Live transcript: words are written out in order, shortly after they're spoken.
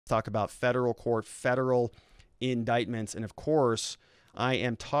talk about federal court, federal indictments, and of course, I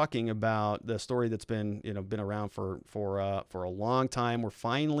am talking about the story that's been around for a long time. We're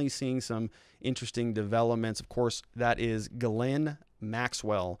finally seeing some interesting developments. Of course, that is Ghislaine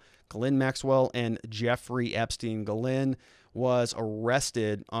Maxwell. Ghislaine Maxwell and Jeffrey Epstein. Ghislaine was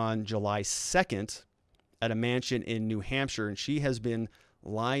arrested on July 2nd at a mansion in New Hampshire, and she has been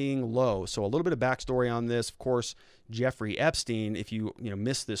lying low. So a little bit of backstory on this. Of course, Jeffrey Epstein, if you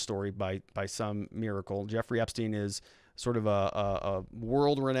missed this story by some miracle, Jeffrey Epstein is sort of a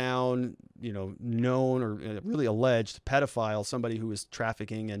world-renowned, known or really alleged pedophile, somebody who was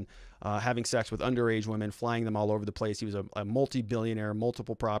trafficking and having sex with underage women, flying them all over the place. He was a multi-billionaire,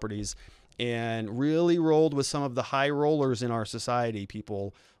 multiple properties, and really rolled with some of the high rollers in our society,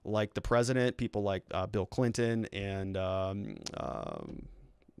 people like the president, people like Bill Clinton, and the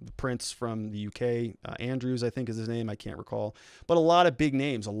prince from the UK, Andrews, I think is his name. I can't recall. But a lot of big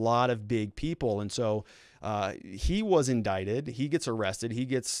names, a lot of big people. And so he was indicted. He gets arrested. He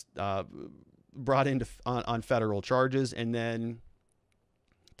gets brought into on federal charges and then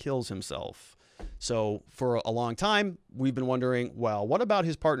kills himself. So for a long time, we've been wondering, well, what about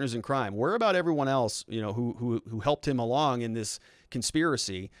his partners in crime? Where about everyone else, who helped him along in this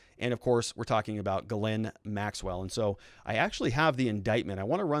conspiracy? And of course, we're talking about Ghislaine Maxwell. And so I actually have the indictment. I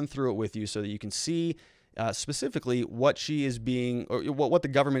want to run through it with you so that you can see specifically what she is being, or what the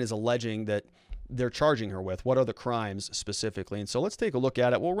government is alleging that they're charging her with. What are the crimes specifically? And so let's take a look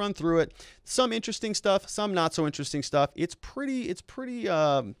at it. We'll run through it. Some interesting stuff, some not so interesting stuff. It's pretty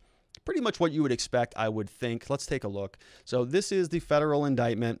much what you would expect, I would think. Let's take a look. So this is the federal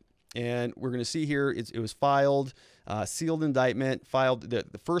indictment, and we're going to see here it was filed, sealed indictment, filed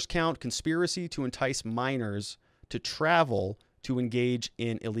the first count, conspiracy to entice minors to travel to engage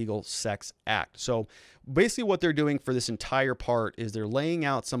in illegal sex act. So basically what they're doing for this entire part is they're laying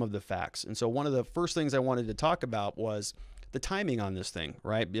out some of the facts. And so one of the first things I wanted to talk about was the timing on this thing,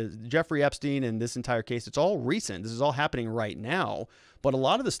 right? Jeffrey Epstein and this entire case, it's all recent. This is all happening right now. But a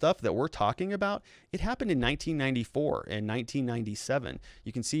lot of the stuff that we're talking about, it happened in 1994 and 1997.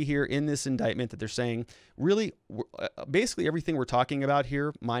 You can see here in this indictment that they're saying, really, basically everything we're talking about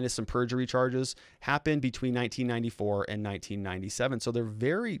here, minus some perjury charges, happened between 1994 and 1997. So they're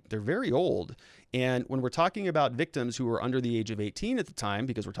very old. And when we're talking about victims who were under the age of 18 at the time,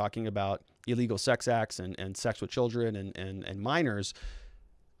 because we're talking about illegal sex acts and sex with children and minors,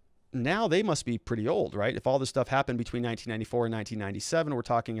 now they must be pretty old, right? If all this stuff happened between 1994 and 1997, we're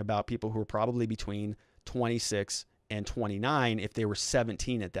talking about people who are probably between 26 and 29 if they were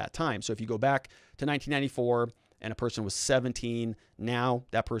 17 at that time. So if you go back to 1994 and a person was 17, now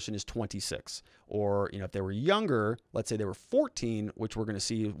that person is 26. Or, if they were younger, let's say they were 14, which we're going to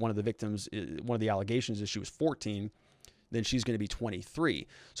see one of the victims, one of the allegations is she was 14, then she's going to be 23.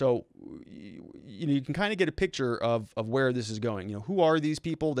 So, you can kind of get a picture of where this is going. Who are these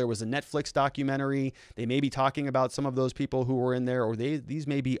people? There was a Netflix documentary. They may be talking about some of those people who were in there, or these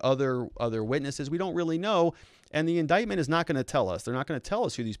may be other witnesses. We don't really know. And the indictment is not going to tell us. They're not going to tell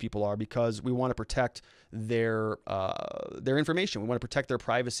us who these people are because we want to protect their information. We want to protect their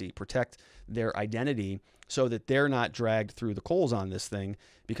privacy, protect their identity so that they're not dragged through the coals on this thing.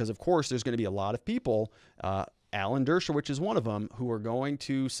 Because, of course, there's going to be a lot of people, Alan Dershowitz is one of them, who are going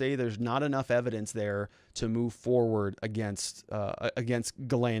to say there's not enough evidence there to move forward against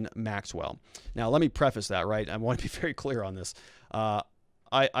Ghislaine Maxwell. Now, let me preface that, right? I want to be very clear on this. I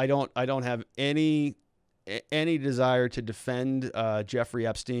don't have any desire to defend Jeffrey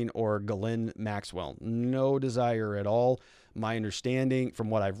Epstein or Ghislaine Maxwell. No desire at all. My understanding from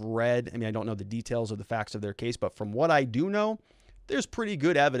what I've read, I don't know the details of the facts of their case, but from what I do know, there's pretty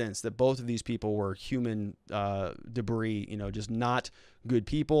good evidence that both of these people were human debris, just not good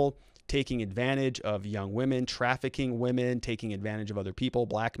people, taking advantage of young women, trafficking women, taking advantage of other people,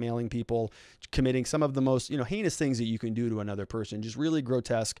 blackmailing people, committing some of the most, heinous things that you can do to another person, just really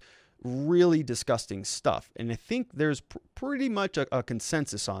grotesque, really disgusting stuff. And I think there's pretty much a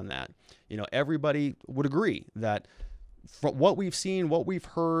consensus on that. Everybody would agree that from what we've seen, what we've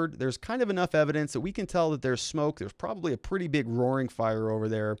heard, there's kind of enough evidence that we can tell that there's smoke. There's probably a pretty big roaring fire over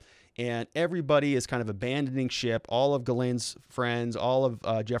there. And everybody is kind of abandoning ship. All of Ghislaine's friends, all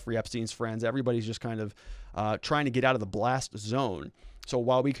of Jeffrey Epstein's friends, everybody's just kind of trying to get out of the blast zone. So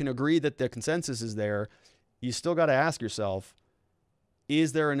while we can agree that the consensus is there, you still got to ask yourself,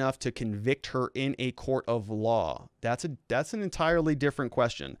 is there enough to convict her in a court of law? That's an entirely different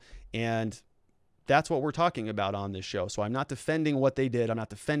question. And that's what we're talking about on this show. So I'm not defending what they did. I'm not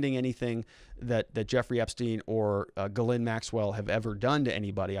defending anything that Jeffrey Epstein or Ghislaine Maxwell have ever done to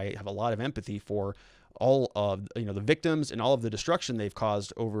anybody. I have a lot of empathy for all of the victims and all of the destruction they've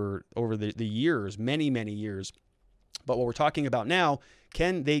caused over the years, many years. But what we're talking about now,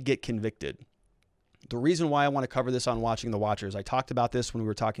 can they get convicted? The reason why I want to cover this on Watching the Watchers, I talked about this when we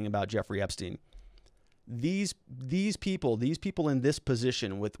were talking about Jeffrey Epstein. These people in this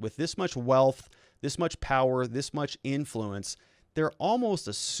position with this much wealth, this much power, this much influence, they're almost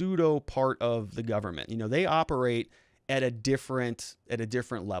a pseudo part of the government. They operate at a different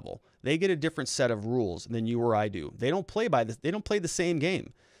level. They get a different set of rules than you or I do. They don't play the same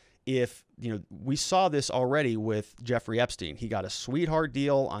game. If we saw this already with Jeffrey Epstein. He got a sweetheart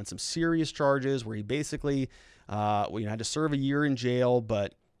deal on some serious charges where he basically had to serve a year in jail,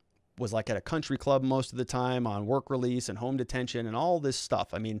 but was like at a country club most of the time on work release and home detention and all this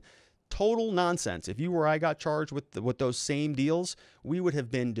stuff. I mean, total nonsense. If you or I got charged with those same deals, we would have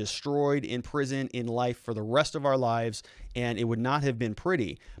been destroyed in prison, in life for the rest of our lives, and it would not have been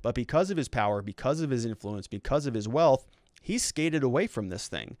pretty. But because of his power, because of his influence, because of his wealth, he skated away from this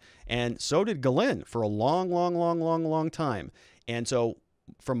thing. And so did Ghislaine for a long time. And so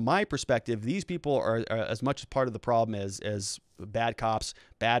from my perspective, these people are as much part of the problem as bad cops,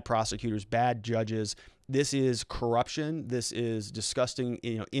 bad prosecutors, bad judges. This is corruption. This is disgusting,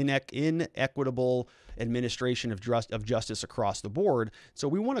 inequitable administration of justice across the board. So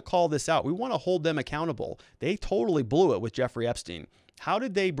we want to call this out. We want to hold them accountable. They totally blew it with Jeffrey Epstein. How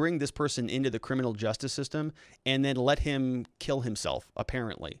did they bring this person into the criminal justice system and then let him kill himself,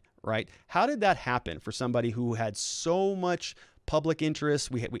 apparently, right? How did that happen for somebody who had so much public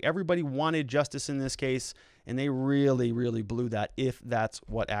interest? Everybody wanted justice in this case, and they really blew that, if that's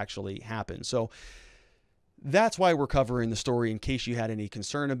what actually happened. So that's why we're covering the story, in case you had any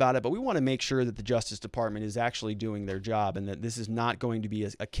concern about it. But we want to make sure that the Justice Department is actually doing their job, and that this is not going to be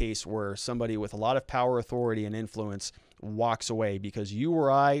a case where somebody with a lot of power, authority, and influence walks away, because you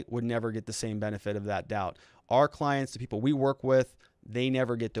or I would never get the same benefit of that doubt. Our clients, the people we work with, they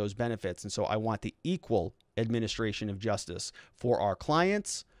never get those benefits. And so I want the equal administration of justice for our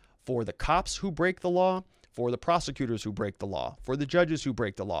clients, for the cops who break the law, for the prosecutors who break the law, for the judges who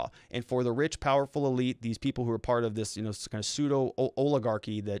break the law, and for the rich, powerful elite, these people who are part of this, kind of pseudo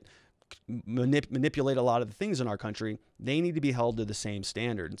oligarchy that manipulate a lot of the things in our country. They need to be held to the same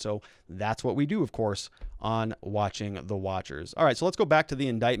standard. And so that's what we do, of course, on Watching the Watchers. All right, so let's go back to the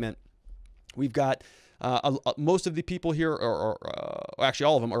indictment. We've got most of the people here, actually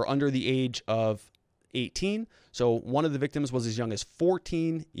all of them, are under the age of 18. So one of the victims was as young as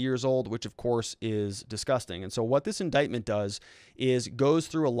 14 years old, which of course is disgusting. And so what this indictment does is goes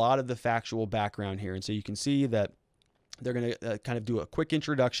through a lot of the factual background here. And so you can see that they're going to kind of do a quick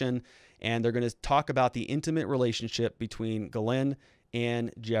introduction, and they're going to talk about the intimate relationship between Ghislaine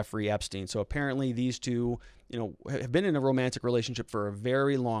and Jeffrey Epstein. So apparently these two, have been in a romantic relationship for a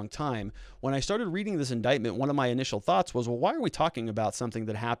very long time. When I started reading this indictment, one of my initial thoughts was, well, why are we talking about something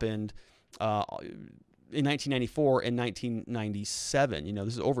that happened in 1994 and 1997?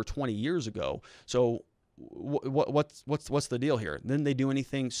 This is over 20 years ago. So what's the deal here? Didn't they do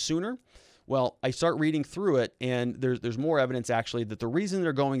anything sooner? Well, I start reading through it, and there's more evidence actually that the reason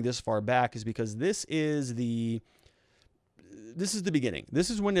they're going this far back is because this is the beginning. This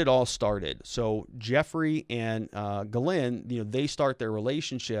is when it all started. So Jeffrey and Ghislaine, they start their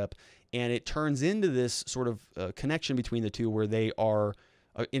relationship, and it turns into this sort of connection between the two, where they are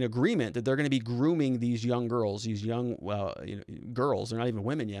in agreement that they're going to be grooming these young girls, girls, they're not even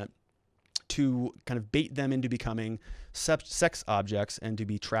women yet, to kind of bait them into becoming sex objects and to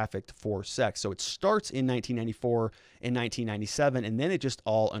be trafficked for sex. So it starts in 1994 and 1997, and then it just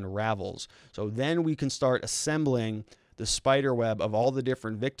all unravels. So then we can start assembling the spider web of all the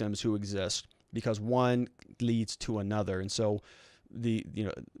different victims who exist, because one leads to another. And so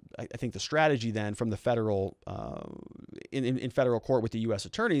I think the strategy then from the federal, in federal court with the U.S.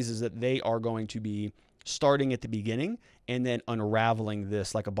 attorneys, is that they are going to be starting at the beginning and then unraveling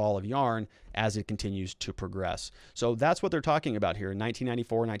this like a ball of yarn as it continues to progress. So that's what they're talking about here. In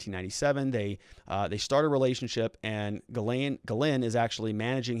 1994, 1997, they start a relationship, and Ghislaine is actually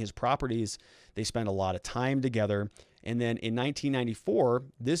managing his properties. They spend a lot of time together. And then in 1994,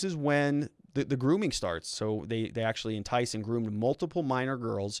 this is when the grooming starts. So they actually entice and groomed multiple minor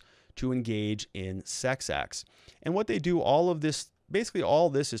girls to engage in sex acts. And what they do, basically all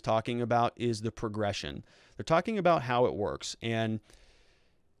this is talking about is the progression. They're talking about how it works. And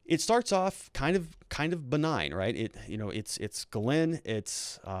it starts off kind of benign, right? It's Ghislaine,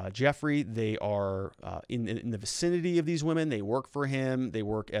 it's Jeffrey. They are in the vicinity of these women. They work for him. They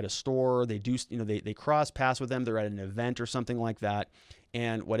work at a store. They do, they cross paths with them. They're at an event or something like that.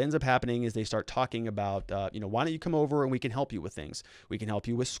 And what ends up happening is they start talking about, why don't you come over and we can help you with things. We can help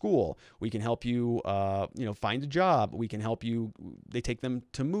you with school. We can help you, find a job. We can help you. They take them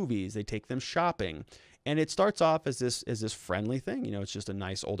to movies. They take them shopping. And it starts off as this friendly thing. It's just a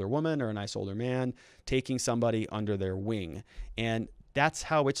nice older woman or a nice older man taking somebody under their wing. And that's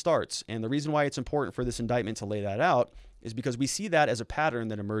how it starts. And the reason why it's important for this indictment to lay that out is because we see that as a pattern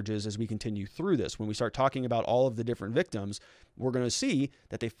that emerges as we continue through this. When we start talking about all of the different victims, we're going to see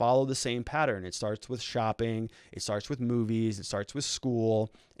that they follow the same pattern. It starts with shopping, it starts with movies, it starts with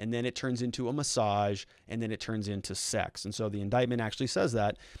school, and then it turns into a massage, and then it turns into sex. And so the indictment actually says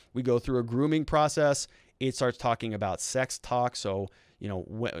that. We go through a grooming process. It starts talking about sex talk. So,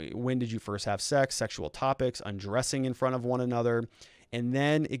 when did you first have sex, sexual topics, undressing in front of one another. And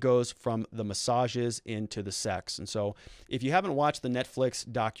then it goes from the massages into the sex. And so if you haven't watched the Netflix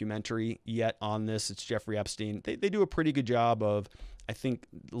documentary yet on this, it's Jeffrey Epstein. They do a pretty good job of, I think,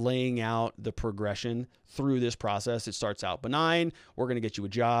 laying out the progression through this process. It starts out benign. We're going to get you a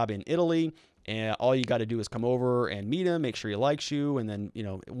job in Italy. And all you got to do is come over and meet him, make sure he likes you. And then,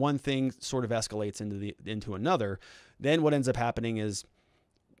 one thing sort of escalates into another. Then what ends up happening is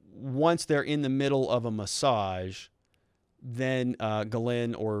once they're in the middle of a massage, then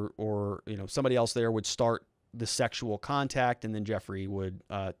Ghislaine or somebody else there would start the sexual contact, and then Jeffrey would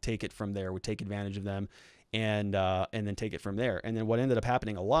take it from there, would take advantage of them, and then take it from there. And then what ended up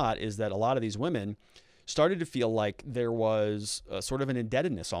happening a lot is that a lot of these women started to feel like there was sort of an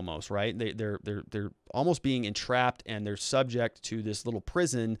indebtedness almost, right? They're almost being entrapped, and they're subject to this little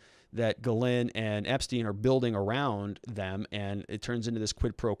prison that Ghislaine and Epstein are building around them. And it turns into this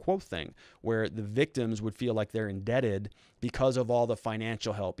quid pro quo thing where the victims would feel like they're indebted because of all the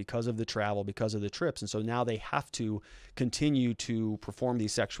financial help, because of the travel, because of the trips. And so now they have to continue to perform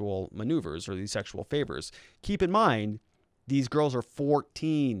these sexual maneuvers or these sexual favors. Keep in mind, these girls are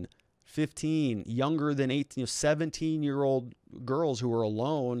 14, 15, younger than 18, 17-year-old girls who are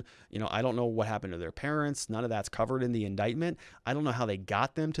alone. I don't know what happened to their parents. None of that's covered in the indictment. I don't know how they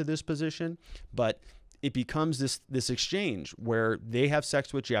got them to this position, but it becomes this exchange where they have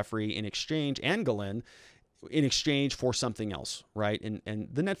sex with Jeffrey in exchange, and Ghislaine, in exchange for something else, right? And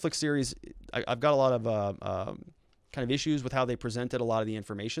the Netflix series, I've got a lot of kind of issues with how they presented a lot of the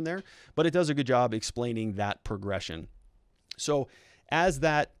information there, but it does a good job explaining that progression. So as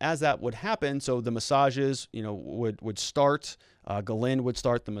that would happen, so the massages, would start. Ghislaine would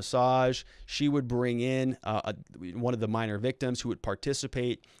start the massage. She would bring in one of the minor victims who would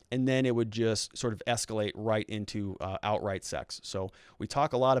participate, and then it would just sort of escalate right into outright sex. So we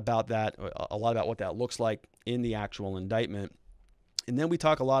talk a lot about that, a lot about what that looks like in the actual indictment. And then we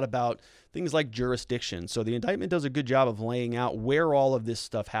talk a lot about things like jurisdiction. So the indictment does a good job of laying out where all of this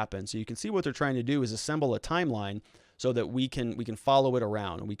stuff happens. So you can see what they're trying to do is assemble a timeline so that we can follow it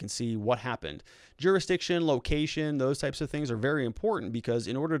around and we can see what happened. Jurisdiction, location, those types of things are very important because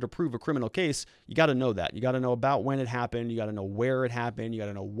in order to prove a criminal case, you got to know that. You got to know about when it happened. You got to know where it happened. You got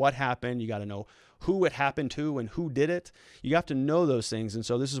to know what happened. You got to know who it happened to and who did it. You have to know those things. And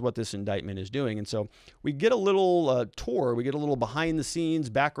so this is what this indictment is doing. And so we get a little tour. We get a little behind the scenes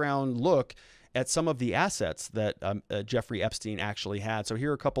background look at some of the assets that Jeffrey Epstein actually had. So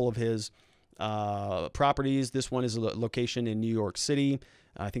here are a couple of his properties. This one is a location in New York City.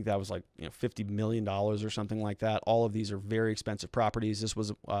 I think that was like $50 million or something like that. All of these are very expensive properties. This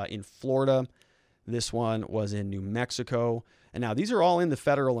was in Florida. This one was in New Mexico. And now these are all in the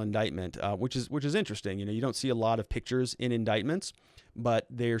federal indictment, which is interesting. You don't see a lot of pictures in indictments, but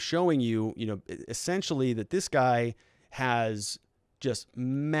they're showing you, essentially that this guy has just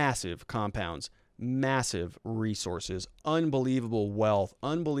massive compounds, massive resources, unbelievable wealth,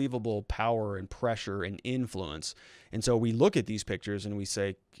 unbelievable power and pressure and influence. And so we look at these pictures and we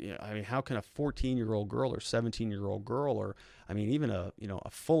say, how can a 14-year-old girl or 17-year-old girl, or even a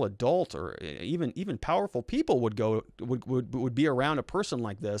full adult, or even powerful people would be around a person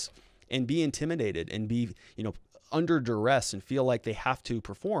like this and be intimidated and be, under duress and feel like they have to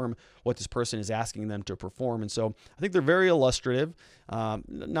perform what this person is asking them to perform. And so I think they're very illustrative,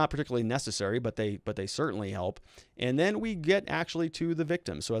 not particularly necessary, but they certainly help. And then we get actually to the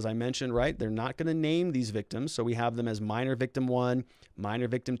victims. So as I mentioned, right, they're not going to name these victims. So we have them as minor victim 1, minor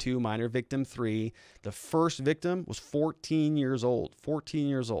victim 2, minor victim 3. The first victim was 14 years old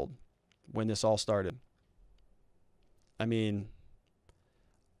when this all started. Under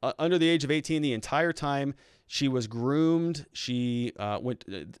the age of 18 the entire time. She was groomed. She went,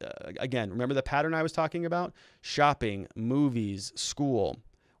 again, remember the pattern I was talking about? Shopping, movies, school.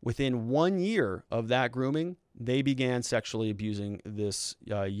 Within 1 year of that grooming, they began sexually abusing this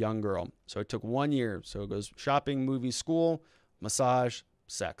young girl. So it took 1 year. So it goes shopping, movies, school. massage,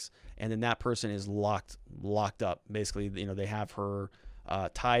 sex. And then that person is locked up. Basically, they have her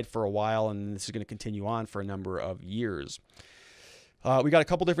tied for a while, and this is going to continue on for a number of years. We got a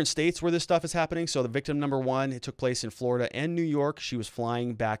couple different states where this stuff is happening. So the victim number one, it took place in Florida and New York. She was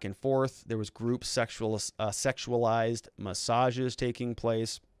flying back and forth. There was group sexualized massages taking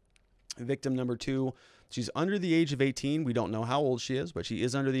place. Victim number two, she's under the age of 18. We don't know how old she is, but she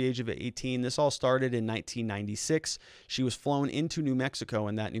is under the age of 18. This all started in 1996. She was flown into New Mexico,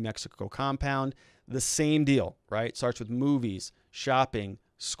 in that New Mexico compound. The same deal, right? Starts with movies, shopping,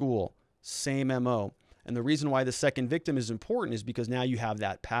 school, same MO. And the reason why the second victim is important is because now you have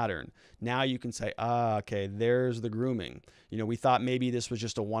that pattern. Now you can say, okay, there's the grooming. We thought maybe this was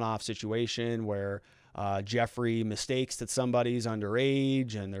just a one-off situation where Jeffrey mistakes that somebody's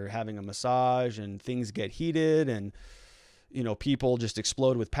underage and they're having a massage and things get heated and, people just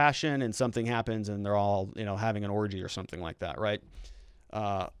explode with passion and something happens and they're all, having an orgy or something like that, right?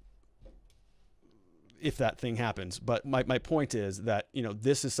 If that thing happens. But my point is that,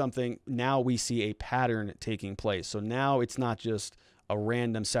 this is something, now we see a pattern taking place. So now it's not just a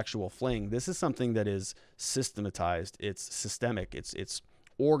random sexual fling. This is something that is systematized. It's systemic. It's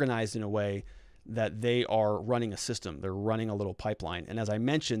organized in a way that they are running a system. They're running a little pipeline. And as I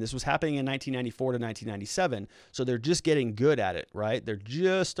mentioned, this was happening in 1994 to 1997. So they're just getting good at it, right? They're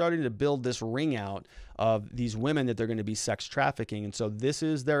just starting to build this ring out of these women that they're going to be sex trafficking. And so this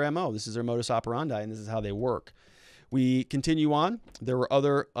is their MO. This is their modus operandi, and this is how they work. We continue on. There were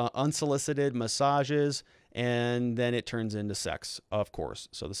other unsolicited massages, and then it turns into sex, of course.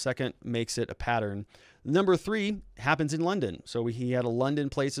 So the second makes it a pattern. Number three happens in London. So he had a London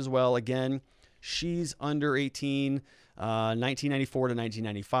place as well. Again, she's under 18, 1994 to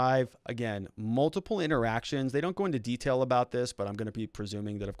 1995. Again, multiple interactions. They don't go into detail about this, but I'm going to be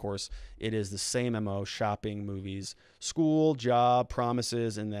presuming that, of course, it is the same MO: shopping, movies, school, job,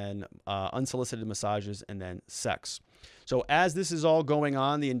 promises, and then unsolicited massages, and then sex. So as this is all going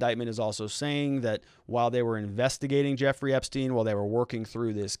on, the indictment is also saying that while they were investigating Jeffrey Epstein, while they were working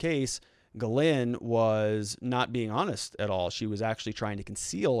through this case, Ghislaine was not being honest at all. She was actually trying to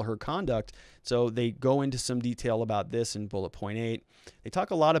conceal her conduct. So they go into some detail about this in bullet point 8. They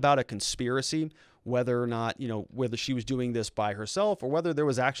talk a lot about a conspiracy, whether or not, whether she was doing this by herself or whether there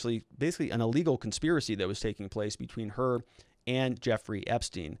was actually basically an illegal conspiracy that was taking place between her and Jeffrey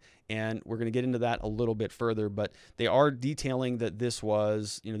Epstein. And we're going to get into that a little bit further, but they are detailing that this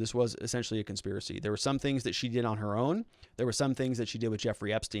was, this was essentially a conspiracy. There were some things that she did on her own. There were some things that she did with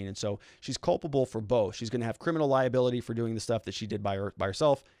Jeffrey Epstein. And so she's culpable for both. She's going to have criminal liability for doing the stuff that she did by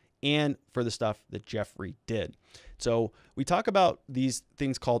herself and for the stuff that Jeffrey did. So we talk about these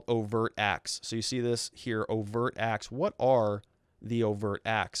things called overt acts. So you see this here, overt acts. What are the overt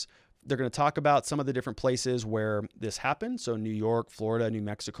acts? They're going to talk about some of the different places where this happened. So New York, Florida, New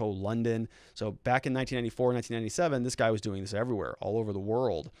Mexico, London. So back in 1994, 1997, this guy was doing this everywhere, all over the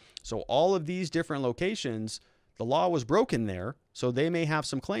world. So all of these different locations, the law was broken there. So they may have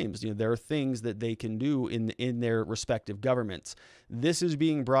some claims. There are things that they can do in their respective governments. This is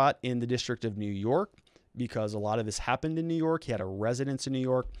being brought in the District of New York because a lot of this happened in New York. He had a residence in New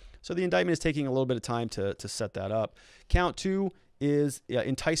York. So the indictment is taking a little bit of time to set that up. Count 2 is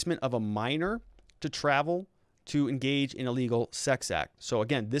enticement of a minor to travel to engage in illegal sex act. So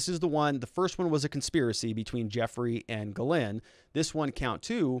again, this is the first one was a conspiracy between Jeffrey and Ghislaine. This one, count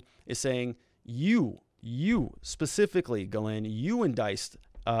 2, is saying you specifically, Ghislaine, you enticed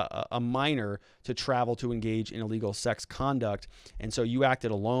a minor to travel to engage in illegal sex conduct. And so you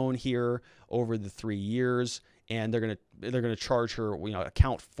acted alone here over the 3 years, and they're going to charge her,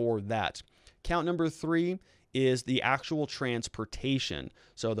 account for that. Count number 3 is the actual transportation.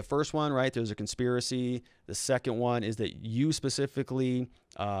 So the first one, right, there's a conspiracy. The second one is that you specifically,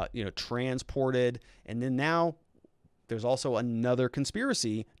 transported. And then now there's also another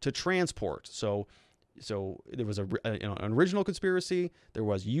conspiracy to transport. So there was an original conspiracy. There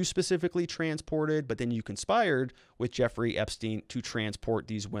was you specifically transported, but then you conspired with Jeffrey Epstein to transport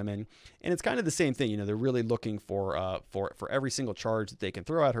these women. And it's kind of the same thing. They're really looking for every single charge that they can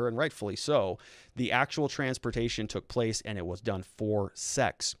throw at her, and rightfully so. The actual transportation took place, and it was done for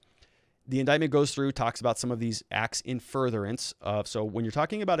sex. The indictment goes through, talks about some of these acts in furtherance. So when you're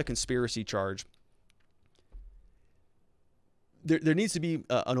talking about a conspiracy charge, there needs to be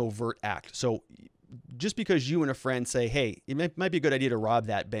an overt act. So just because you and a friend say, hey, it might be a good idea to rob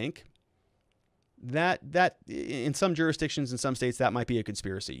that bank, that in some jurisdictions, in some states, that might be a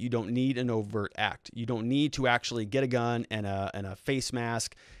conspiracy. You don't need an overt act. You don't need to actually get a gun and a face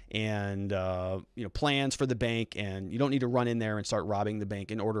mask and plans for the bank, and you don't need to run in there and start robbing the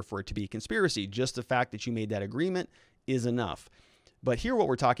bank in order for it to be a conspiracy. Just the fact that you made that agreement is enough. But here what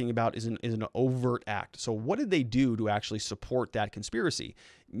we're talking about is an overt act. So what did they do to actually support that conspiracy?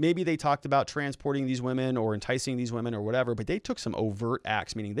 Maybe they talked about transporting these women or enticing these women or whatever, but they took some overt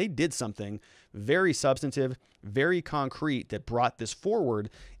acts, meaning they did something very substantive, very concrete that brought this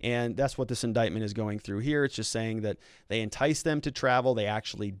forward. And that's what this indictment is going through here. It's just saying that they enticed them to travel. They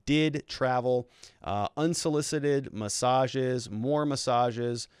actually did travel, unsolicited massages, more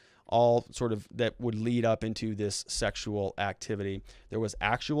massages, all sort of that would lead up into this sexual activity. There was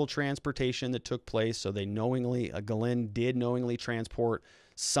actual transportation that took place. So they knowingly, Ghislaine did knowingly transport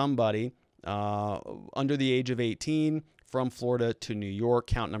somebody under the age of 18 from Florida to New York,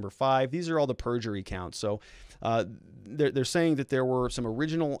 count number 5. These are all the perjury counts. So they're saying that there were some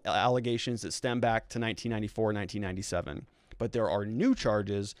original allegations that stem back to 1994, 1997. But there are new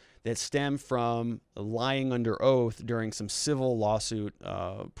charges that stem from lying under oath during some civil lawsuit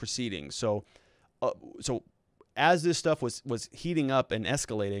proceedings. So as this stuff was heating up and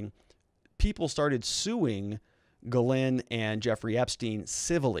escalating, people started suing Ghislaine and Jeffrey Epstein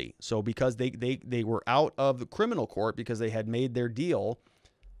civilly. So because they were out of the criminal court because they had made their deal,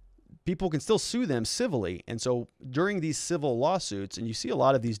 people can still sue them civilly. And so during these civil lawsuits, and you see a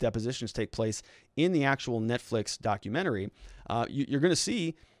lot of these depositions take place in the actual Netflix documentary, you're going to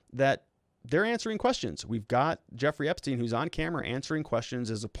see that they're answering questions. We've got Jeffrey Epstein, who's on camera answering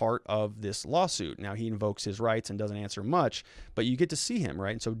questions as a part of this lawsuit. Now, he invokes his rights and doesn't answer much, but you get to see him,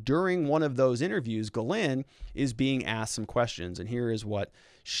 right? And so during one of those interviews, Ghislaine is being asked some questions, and here is what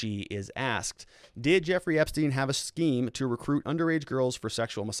she is asked. Did Jeffrey Epstein have a scheme to recruit underage girls for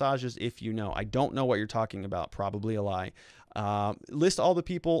sexual massages? If you know. I don't know what you're talking about. Probably a lie. List all the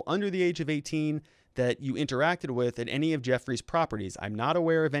people under the age of 18 that you interacted with at any of Jeffrey's properties. I'm not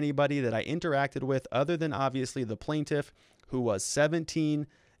aware of anybody that I interacted with other than obviously the plaintiff, who was 17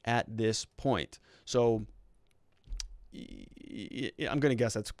 at this point. So I'm going to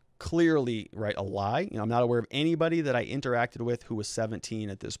guess that's clearly, right, a lie. I'm not aware of anybody that I interacted with who was 17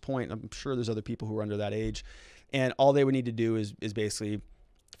 at this point. I'm sure there's other people who are under that age. And all they would need to do is basically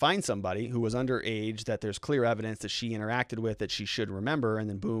find somebody who was underage that there's clear evidence that she interacted with that she should remember, and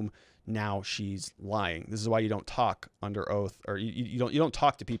then boom, now she's lying. This is why you don't talk under oath, or you don't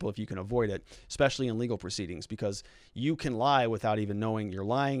talk to people if you can avoid it, especially in legal proceedings, because you can lie without even knowing you're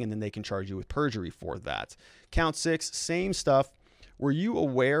lying, and then they can charge you with perjury for that. Count 6, same stuff. Were you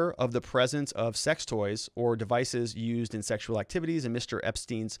aware of the presence of sex toys or devices used in sexual activities in Mr.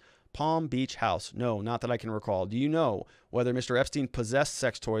 Epstein's Palm Beach house? No, not that I can recall. Do you know whether Mr. Epstein possessed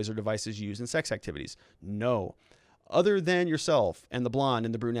sex toys or devices used in sex activities? No. Other than yourself and the blonde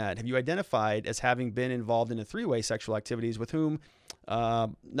and the brunette, have you identified as having been involved in a 3-way sexual activities with whom? I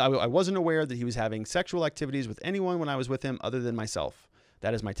wasn't aware that he was having sexual activities with anyone when I was with him other than myself.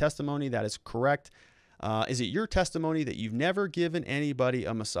 That is my testimony. That is correct. Is it your testimony that you've never given anybody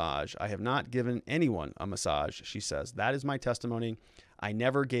a massage? I have not given anyone a massage, she says. That is my testimony. I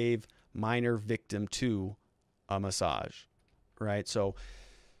never gave minor victim 2 a massage, right? So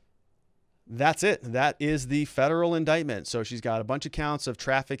that's it. That is the federal indictment. So she's got a bunch of counts of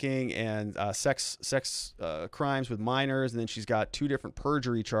trafficking and sex crimes with minors, and then she's got 2 different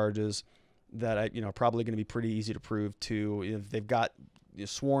perjury charges that are probably going to be pretty easy to prove too. They've got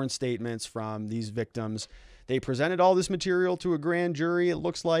sworn statements from these victims. They presented all this material to a grand jury, it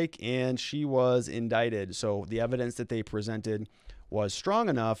looks like, and she was indicted. So the evidence that they presented was strong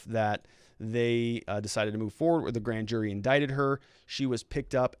enough that they decided to move forward with the grand jury, indicted her. She was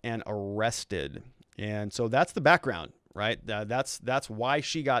picked up and arrested. And so that's the background, right? That's why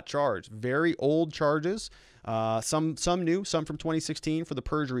she got charged. Very old charges. Some new, some from 2016 for the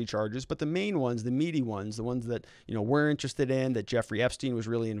perjury charges, but the main ones, the meaty ones, the ones that we're interested in, that Jeffrey Epstein was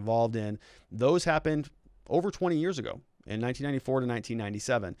really involved in, those happened over 20 years ago, in 1994 to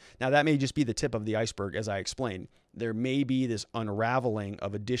 1997. Now, that may just be the tip of the iceberg, as I explained. There may be this unraveling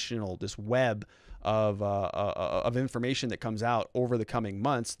of this web of information that comes out over the coming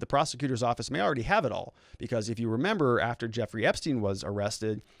months. The prosecutor's office may already have it all, because if you remember, after Jeffrey Epstein was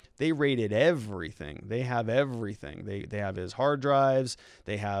arrested, they raided everything. They have everything. They have his hard drives.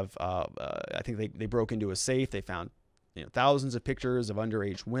 They have, I think they broke into a safe. They found thousands of pictures of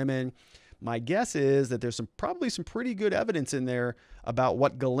underage women. My guess is that there's probably some pretty good evidence in there about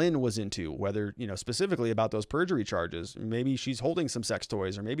what Ghislaine was into, whether, specifically about those perjury charges. Maybe she's holding some sex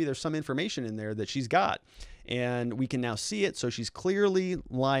toys, or maybe there's some information in there that she's got, and we can now see it. So she's clearly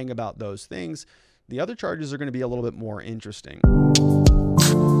lying about those things. The other charges are going to be a little bit more interesting.